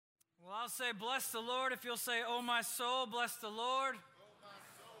I'll say, bless the Lord. If you'll say, oh, my soul, bless the Lord. Oh, my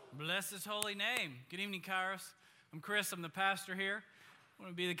soul. Bless his holy name. Good evening, Kairos. I'm Chris. I'm the pastor here. I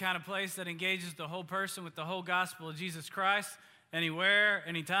want to be the kind of place that engages the whole person with the whole gospel of Jesus Christ, anywhere,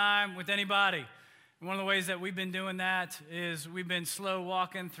 anytime, with anybody. And one of the ways that we've been doing that is we've been slow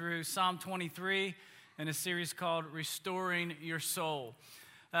walking through Psalm 23 in a series called Restoring Your Soul.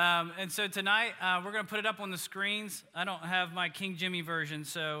 And so tonight, we're going to put it up on the screens. I don't have my King Jimmy version,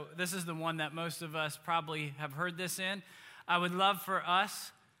 so this is the one that most of us probably have heard this in. I would love for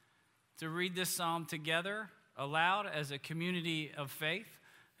us to read this psalm together aloud as a community of faith.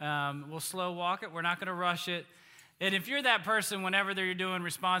 We'll slow walk it. We're not going to rush it. And if you're that person, whenever you're doing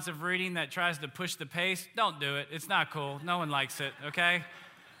responsive reading that tries to push the pace, don't do it. It's not cool. No one likes it, okay?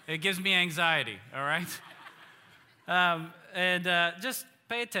 It gives me anxiety, all right? Just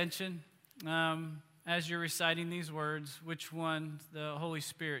pay attention as you're reciting these words, which one the Holy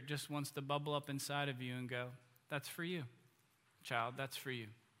Spirit just wants to bubble up inside of you and go, that's for you, child, that's for you.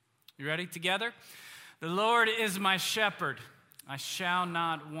 You ready? Together? The Lord is my shepherd, I shall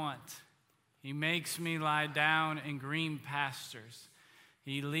not want. He makes me lie down in green pastures.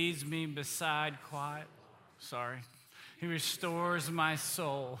 He leads me beside He restores my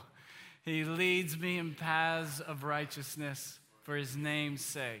soul. He leads me in paths of righteousness for his name's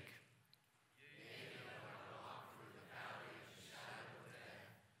sake.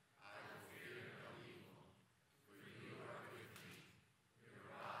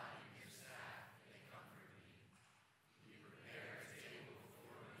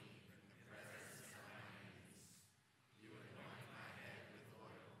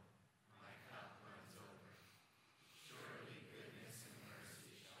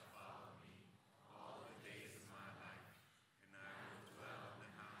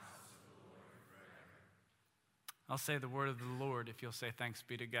 I'll say the word of the Lord if you'll say thanks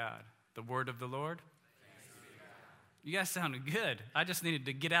be to God. The word of the Lord. Thanks be to God. You guys sounded good. I just needed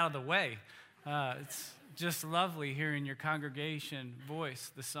to get out of the way. It's just lovely hearing your congregation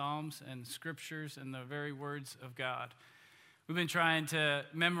voice the Psalms and scriptures and the very words of God. We've been trying to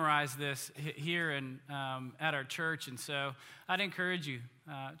memorize this here and at our church, and so I'd encourage you,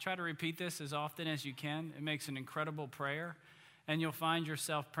 try to repeat this as often as you can. It makes an incredible prayer, and you'll find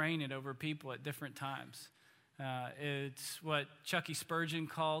yourself praying it over people at different times. It's what Chucky Spurgeon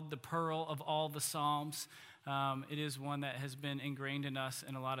called the pearl of all the Psalms. It is one that has been ingrained in us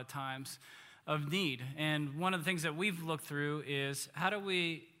in a lot of times of need. And one of the things that we've looked through is how do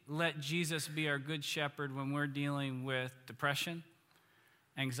we let Jesus be our good shepherd when we're dealing with depression,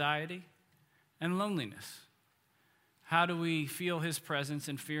 anxiety, and loneliness? How do we feel his presence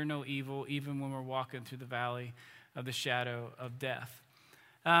and fear no evil even when we're walking through the valley of the shadow of death?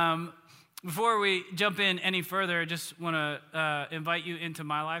 Before we jump in any further, I just want to invite you into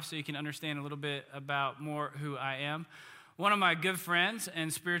my life so you can understand a little bit about more who I am. One of my good friends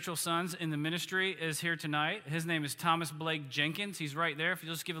and spiritual sons in the ministry is here tonight. His name is Thomas Blake Jenkins. He's right there. If you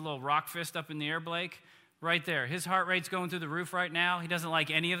just give a little rock fist up in the air, Blake, right there. His heart rate's going through the roof right now. He doesn't like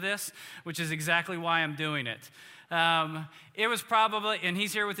any of this, which is exactly why I'm doing it. It was probably, and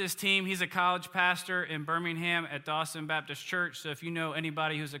he's here with his team. He's a college pastor in Birmingham at Dawson Baptist Church. So if you know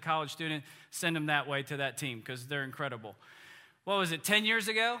anybody who's a college student, send them that way to that team because they're incredible. What was it, 10 years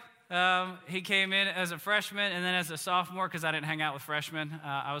ago? He came in as a freshman and then as a sophomore because I didn't hang out with freshmen.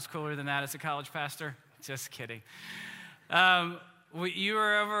 I was cooler than that as a college pastor. Just kidding. You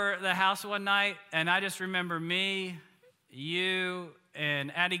were over the house one night, and I just remember me, you,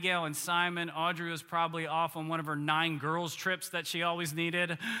 and Addie Gale and Simon. Audrey was probably off on one of her 9 girls trips that she always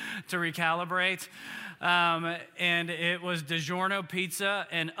needed to recalibrate. And it was DiGiorno Pizza,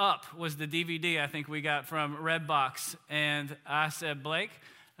 and Up was the DVD I think we got from Redbox. And I said, Blake,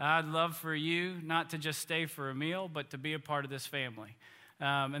 I'd love for you not to just stay for a meal, but to be a part of this family.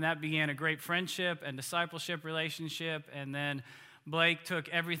 And that began a great friendship and discipleship relationship. And then Blake took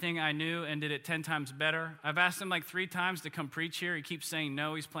everything I knew and did it 10 times better. I've asked him like 3 times to come preach here. He keeps saying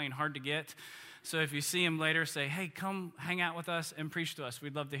no. He's playing hard to get. So if you see him later, say, hey, come hang out with us and preach to us.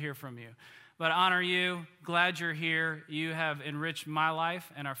 We'd love to hear from you. But honor you. Glad you're here. You have enriched my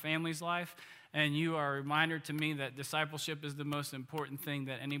life and our family's life. And you are a reminder to me that discipleship is the most important thing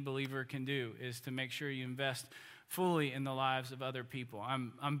that any believer can do, is to make sure you invest fully in the lives of other people.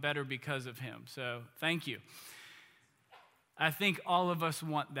 I'm better because of him. So thank you. I think all of us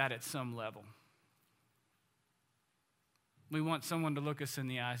want that at some level. We want someone to look us in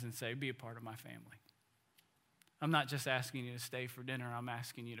the eyes and say, be a part of my family. I'm not just asking you to stay for dinner. I'm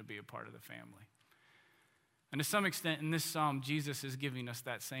asking you to be a part of the family. And to some extent, in this psalm, Jesus is giving us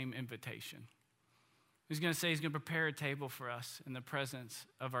that same invitation. He's going to say he's going to prepare a table for us in the presence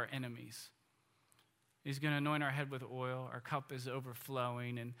of our enemies. He's going to anoint our head with oil. Our cup is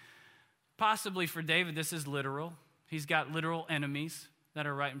overflowing. And possibly for David, this is literal. He's got literal enemies that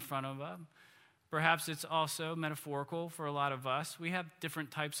are right in front of him. Perhaps it's also metaphorical for a lot of us. We have different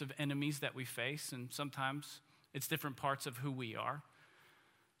types of enemies that we face, and sometimes it's different parts of who we are.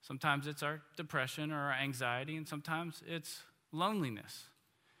 Sometimes it's our depression or our anxiety, and sometimes it's loneliness.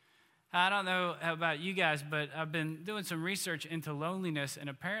 I don't know about you guys, but I've been doing some research into loneliness, and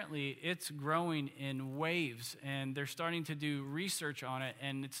apparently it's growing in waves, and they're starting to do research on it,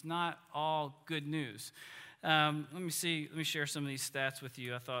 and it's not all good news. Let me share some of these stats with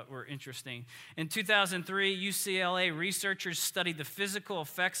you I thought were interesting. In 2003, UCLA researchers studied the physical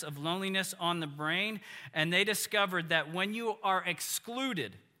effects of loneliness on the brain, and they discovered that when you are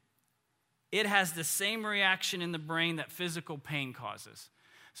excluded, it has the same reaction in the brain that physical pain causes.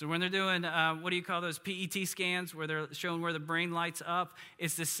 So when they're doing, what do you call those, PET scans, where they're showing where the brain lights up,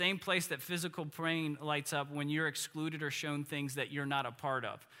 it's the same place that physical brain lights up when you're excluded or shown things that you're not a part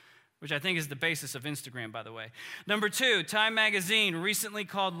of, which I think is the basis of Instagram, by the way. Number 2, Time Magazine recently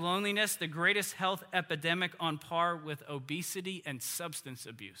called loneliness the greatest health epidemic on par with obesity and substance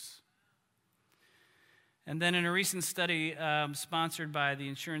abuse. And then in a recent study sponsored by the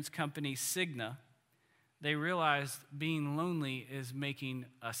insurance company Cigna, they realized being lonely is making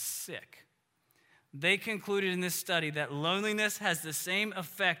us sick. They concluded in this study that loneliness has the same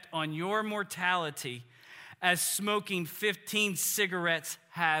effect on your mortality as smoking 15 cigarettes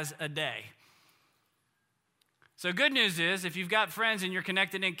has a day. So good news is, if you've got friends and you're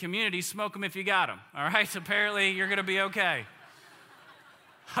connected in community, smoke them if you got them, all right? So apparently you're going to be okay.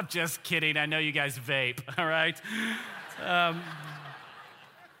 I'm just kidding. I know you guys vape, all right?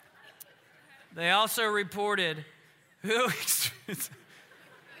 They also reported who...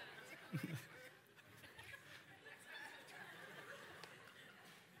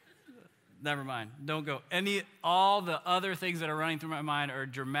 Never mind. Don't go. All the other things that are running through my mind are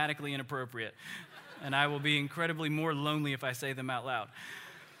dramatically inappropriate. And I will be incredibly more lonely if I say them out loud.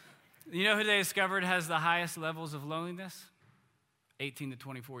 You know who they discovered has the highest levels of loneliness? 18 to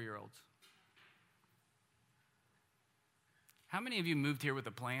 24-year-olds. How many of you moved here with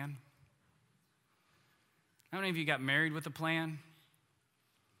a plan? How many of you got married with a plan?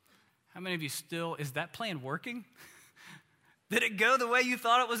 How many of you still, is that plan working? Did it go the way you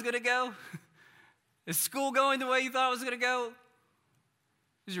thought it was going to go? Is school going the way you thought it was going to go?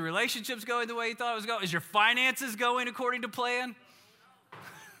 Is your relationships going the way you thought it was going? Is your finances going according to plan?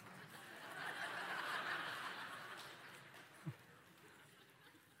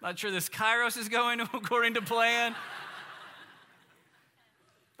 Not sure this Kairos is going according to plan.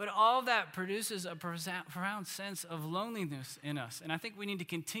 But all that produces a profound sense of loneliness in us. And I think we need to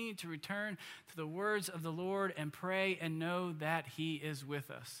continue to return to the words of the Lord and pray and know that He is with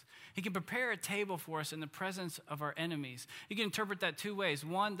us. He can prepare a table for us in the presence of our enemies. You can interpret that two ways.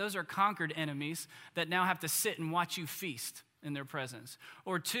 One, those are conquered enemies that now have to sit and watch you feast in their presence.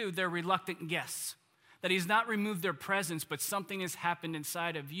 Or two, they're reluctant guests. That He's not removed their presence, but something has happened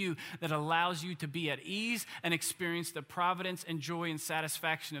inside of you that allows you to be at ease and experience the providence and joy and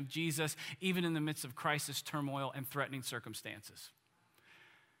satisfaction of Jesus, even in the midst of crisis, turmoil, and threatening circumstances.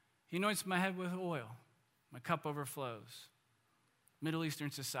 He anoints my head with oil. My cup overflows. Middle Eastern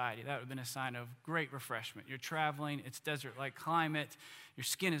society, that would have been a sign of great refreshment. You're traveling, it's desert-like climate, your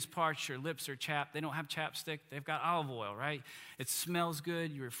skin is parched, your lips are chapped. They don't have chapstick, they've got olive oil, right? It smells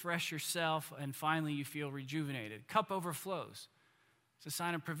good, you refresh yourself, and finally you feel rejuvenated. Cup overflows. It's a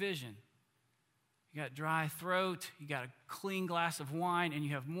sign of provision. You got dry throat, you got a clean glass of wine, and you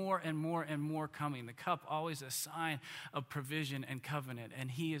have more and more and more coming. The cup always a sign of provision and covenant, and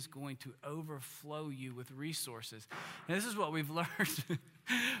He is going to overflow you with resources. And this is what we've learned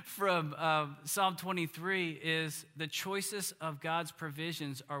from Psalm 23 is the choices of God's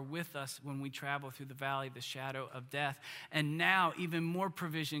provisions are with us when we travel through the valley of the shadow of death. And now even more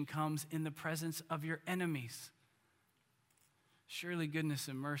provision comes in the presence of your enemies. Surely goodness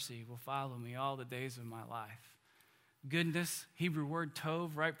and mercy will follow me all the days of my life. Goodness, Hebrew word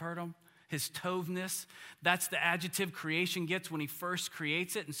tov, right, Pardon? His tovness, that's the adjective creation gets when He first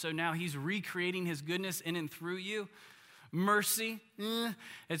creates it. And so now He's recreating His goodness in and through you. Mercy,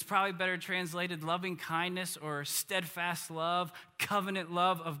 it's probably better translated loving kindness or steadfast love, covenant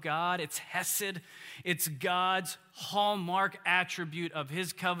love of God. It's hesed. It's God's hallmark attribute of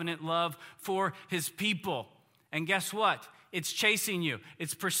His covenant love for His people. And guess what? It's chasing you.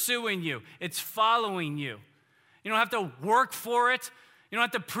 It's pursuing you. It's following you. You don't have to work for it. You don't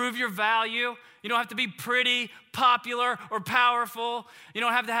have to prove your value. You don't have to be pretty, popular, or powerful. You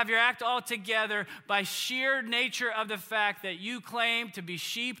don't have to have your act all together. By sheer nature of the fact that you claim to be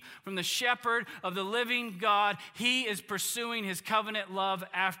sheep from the shepherd of the living God, he is pursuing his covenant love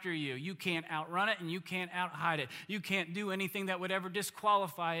after you. You can't outrun it and you can't outhide it. You can't do anything that would ever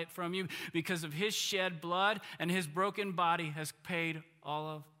disqualify it from you because of his shed blood, and his broken body has paid all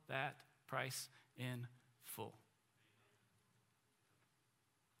of that price in full.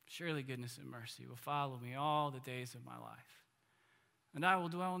 Surely goodness and mercy will follow me all the days of my life, and I will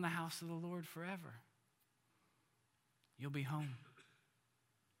dwell in the house of the Lord forever. You'll be home.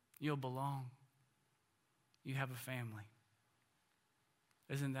 You'll belong. You have a family.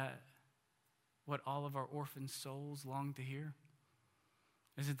 Isn't that what all of our orphan souls long to hear?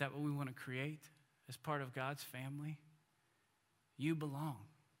 Isn't that what we want to create as part of God's family? You belong.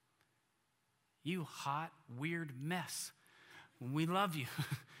 You hot, weird mess. We love you.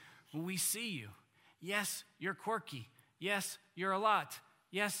 We see you. Yes, you're quirky. Yes, you're a lot.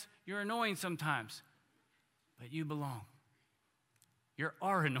 Yes, you're annoying sometimes. But you belong. You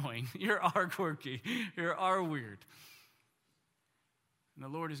are annoying. You are quirky. You are weird. And the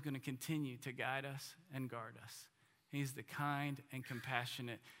Lord is going to continue to guide us and guard us. He's the kind and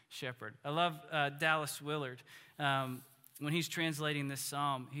compassionate shepherd. I love Dallas Willard. When he's translating this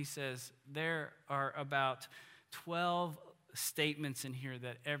psalm, he says, there are about 12 statements in here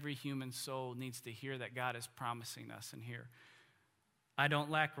that every human soul needs to hear that God is promising us in here. I don't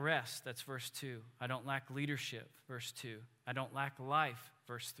lack rest, that's verse 2. I don't lack leadership, verse 2. I don't lack life,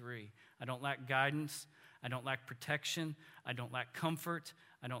 verse 3. I don't lack guidance. I don't lack protection. I don't lack comfort.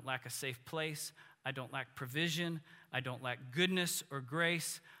 I don't lack a safe place. I don't lack provision. I don't lack goodness or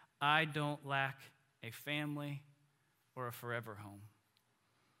grace. I don't lack a family or a forever home.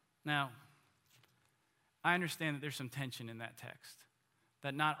 Now, I understand that there's some tension in that text,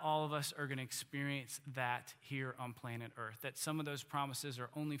 that not all of us are going to experience that here on planet Earth, that some of those promises are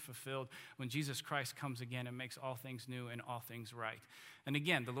only fulfilled when Jesus Christ comes again and makes all things new and all things right. And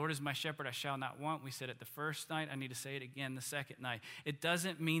again, the Lord is my shepherd, I shall not want. We said it the first night. I need to say it again the second night. It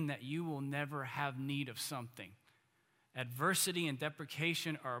doesn't mean that you will never have need of something. Adversity and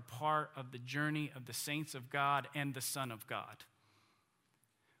deprecation are a part of the journey of the saints of God and the Son of God.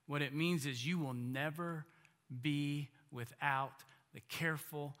 What it means is you will never be without the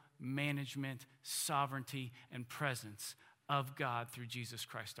careful management, sovereignty, and presence of God through Jesus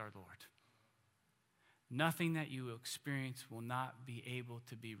Christ our Lord. Nothing that you will experience will not be able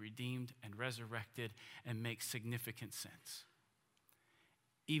to be redeemed and resurrected and make significant sense.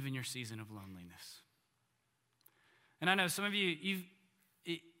 Even your season of loneliness. And I know some of you,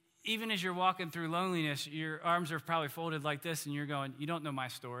 even as you're walking through loneliness, your arms are probably folded like this and you're going, you don't know my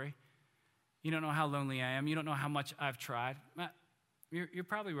story. You don't know how lonely I am. You don't know how much I've tried. You're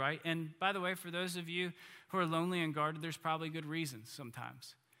probably right. And by the way, for those of you who are lonely and guarded, there's probably good reasons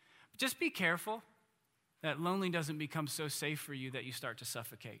sometimes. But just be careful that lonely doesn't become so safe for you that you start to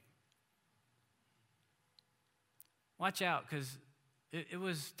suffocate. Watch out, because it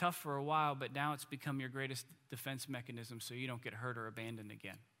was tough for a while, but now it's become your greatest defense mechanism so you don't get hurt or abandoned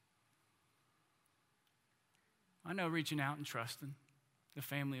again. I know reaching out and trusting the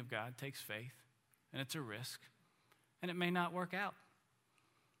family of God takes faith, and it's a risk, and it may not work out.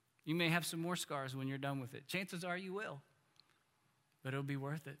 You may have some more scars when you're done with it. Chances are you will, but it'll be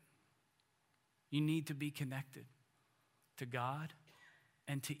worth it. You need to be connected to God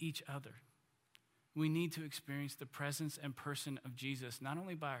and to each other. We need to experience the presence and person of Jesus, not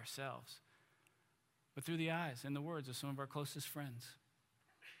only by ourselves, but through the eyes and the words of some of our closest friends.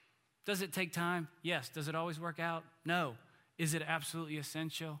 Does it take time? Yes. Does it always work out? No. Is it absolutely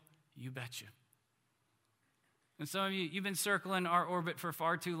essential? You betcha. And some of you, you've been circling our orbit for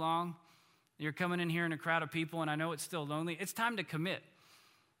far too long. You're coming in here in a crowd of people, and I know it's still lonely. It's time to commit.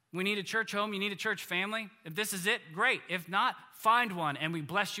 We need a church home. You need a church family. If this is it, great. If not, find one, and we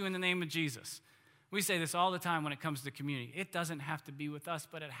bless you in the name of Jesus. We say this all the time when it comes to community. It doesn't have to be with us,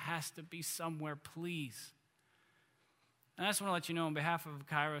 but it has to be somewhere, please. And I just want to let you know on behalf of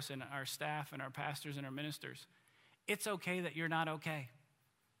Kairos and our staff and our pastors and our ministers, it's okay that you're not okay.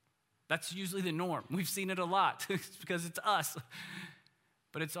 That's usually the norm. We've seen it a lot because it's us.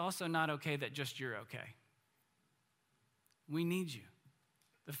 But it's also not okay that just you're okay. We need you.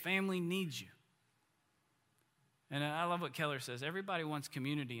 The family needs you. And I love what Keller says. Everybody wants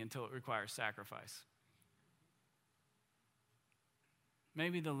community until it requires sacrifice.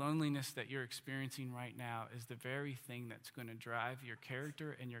 Maybe the loneliness that you're experiencing right now is the very thing that's going to drive your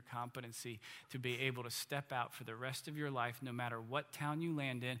character and your competency to be able to step out for the rest of your life, no matter what town you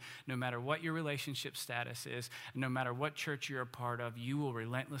land in, no matter what your relationship status is, and no matter what church you're a part of, you will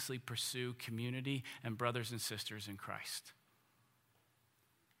relentlessly pursue community and brothers and sisters in Christ.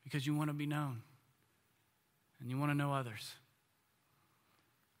 Because you want to be known, and you want to know others,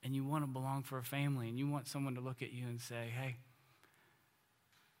 and you want to belong for a family, and you want someone to look at you and say, hey,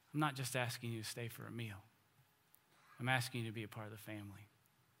 I'm not just asking you to stay for a meal. I'm asking you to be a part of the family.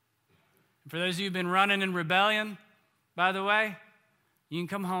 And for those of you who've been running in rebellion, by the way, you can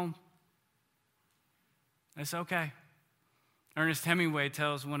come home. It's okay. Ernest Hemingway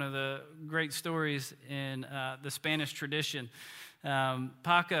tells one of the great stories in the Spanish tradition.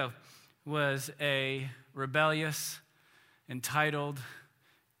 Paco was a rebellious, entitled,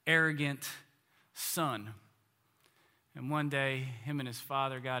 arrogant son. And one day, him and his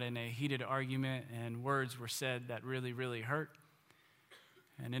father got in a heated argument, and words were said that really, really hurt.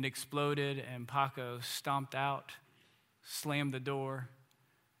 And it exploded, and Paco stomped out, slammed the door,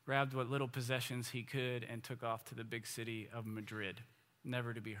 grabbed what little possessions he could, and took off to the big city of Madrid,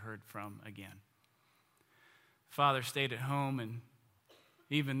 never to be heard from again. Father stayed at home, and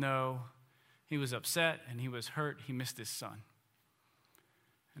even though he was upset and he was hurt, he missed his son.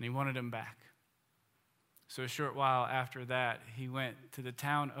 And he wanted him back. So a short while after that, he went to the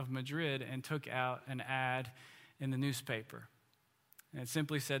town of Madrid and took out an ad in the newspaper. And it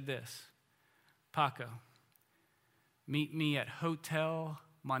simply said this: Paco, meet me at Hotel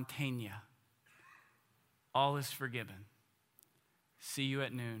Montaigne. All is forgiven. See you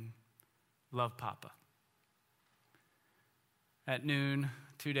at noon. Love, Papa. At noon,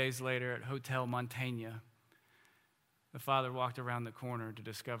 2 days later, at Hotel Montaigne, the father walked around the corner to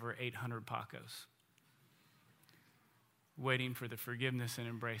discover 800 Pacos, waiting for the forgiveness and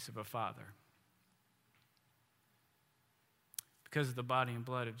embrace of a father. Because of the body and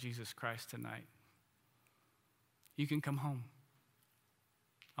blood of Jesus Christ tonight, you can come home.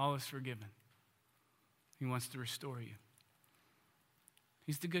 All is forgiven. He wants to restore you.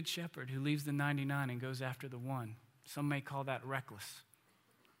 He's the good shepherd who leaves the 99 and goes after the one. Some may call that reckless.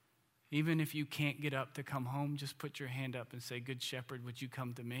 Even if you can't get up to come home, just put your hand up and say, Good Shepherd, would you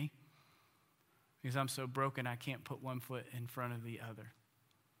come to me? Because I'm so broken, I can't put one foot in front of the other.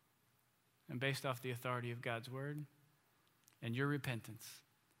 And based off the authority of God's word and your repentance,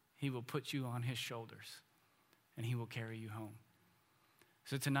 he will put you on his shoulders and he will carry you home.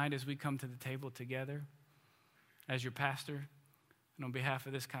 So tonight, as we come to the table together, as your pastor and on behalf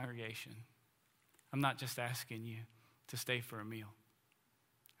of this congregation, I'm not just asking you to stay for a meal.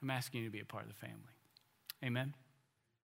 I'm asking you to be a part of the family. Amen.